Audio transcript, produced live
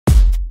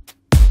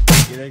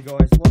G'day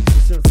guys, welcome to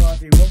Surf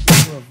welcome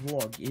to a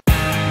vlog.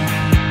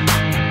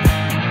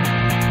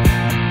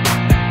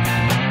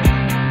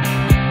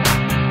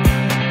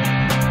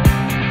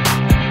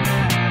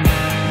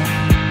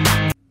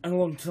 And a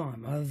long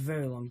time, a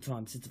very long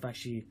time since I've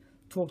actually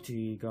talked to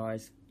you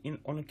guys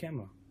on a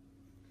camera.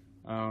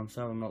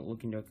 So I'm not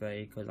looking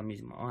directly because I'm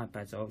using my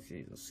iPad, so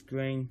obviously there's a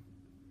screen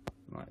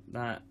like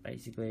that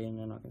basically, and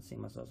then I can see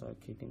myself, so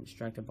I keep getting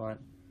distracted by it.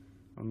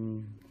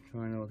 I'm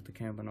trying to look at the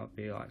camera, not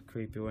be like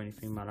creepy or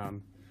anything, but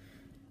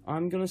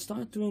I'm gonna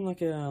start doing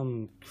like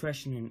a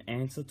question and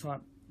answer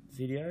type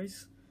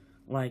videos.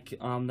 Like the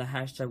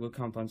hashtag will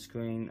come up on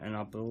screen, and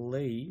I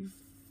believe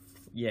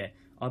it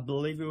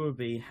will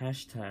be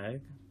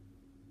hashtag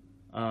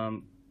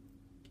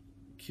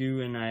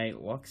Q&A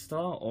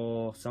Rockstar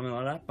or something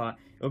like that, but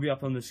it'll be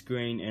up on the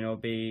screen and it'll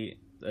be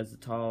as the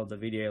title of the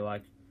video,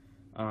 like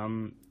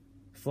vlog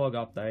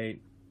update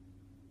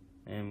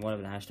and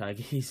whatever the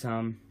hashtag is.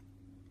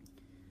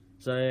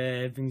 So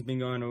yeah, everything's been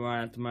going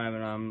alright at the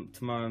moment.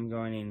 Tomorrow I'm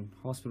going in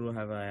hospital to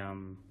have a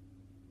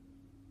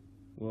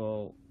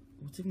well,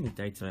 what's even the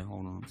date today?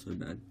 Hold on, so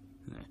bad.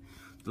 Yeah.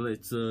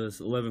 It's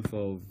 11th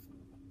of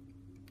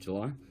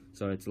July.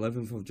 So it's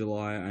 11th of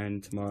July,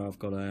 and tomorrow I've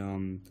got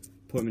a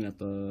appointment at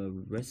the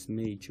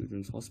Westmead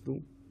Children's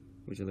Hospital,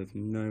 which I live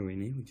nowhere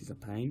near, which is a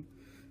pain.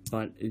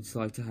 But it's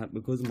like to have,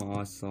 because of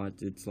my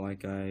eyesight, it's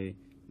like a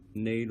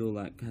needle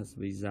that has to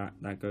be zapped,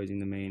 that goes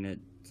into me, and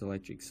it's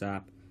electric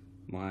zap.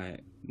 My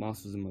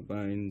muscles and my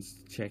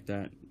bones check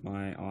that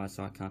my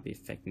eyesight can't be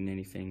affecting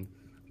anything,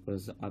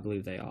 because I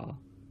believe they are.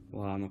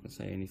 Well, I'm not gonna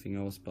say anything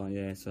else, but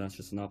yeah, so that's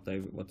just an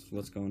update of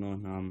what's going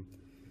on.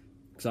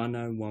 Because I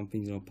know one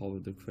thing's gonna pop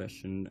with the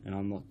question, and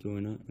I'm not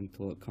doing it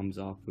until it comes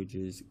up, which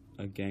is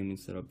a gaming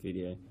setup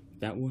video.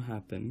 That will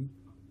happen.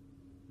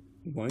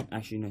 It won't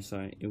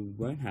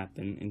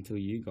happen until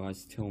you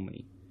guys tell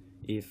me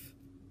if,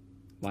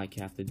 like,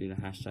 you have to do the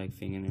hashtag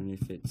thing, and then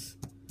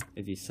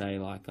if you say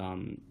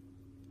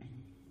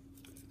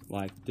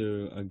like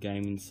do a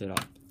gaming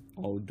setup,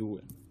 I'll do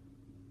it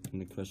in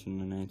the question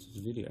and answers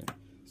video.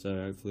 So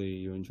hopefully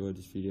you enjoyed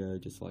this video,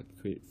 just like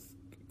a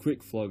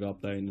quick vlog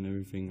update and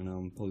everything, and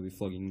I'll probably be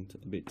vlogging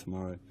a bit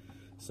tomorrow.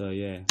 So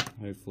yeah,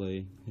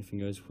 hopefully everything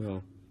goes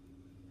well.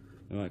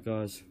 Alright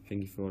guys,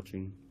 thank you for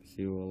watching.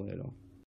 See you all later.